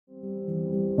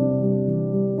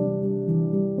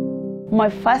My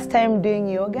first time doing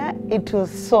yoga, it was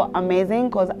so amazing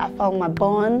because I felt my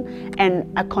bone and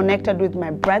I connected with my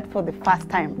breath for the first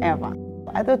time ever.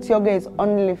 I thought yoga is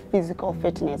only physical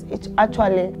fitness. It's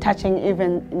actually touching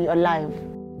even in your life.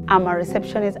 I'm a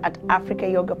receptionist at Africa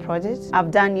Yoga Project. I've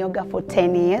done yoga for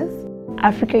 10 years.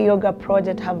 Africa Yoga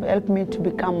Project have helped me to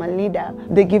become a leader.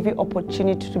 They give you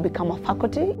opportunity to become a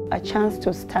faculty, a chance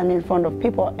to stand in front of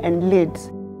people and lead.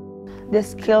 The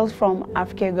skills from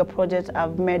Africa Yoga Project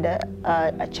have made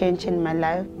a change in my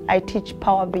life. I teach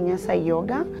Power Vinyasa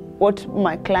Yoga. What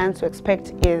my clients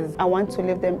expect is I want to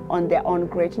leave them on their own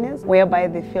greatness, whereby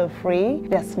they feel free,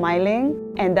 they're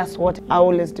smiling, and that's what I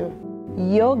always do.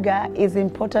 Yoga is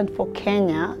important for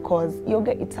Kenya because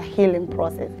yoga, it's a healing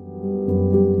process.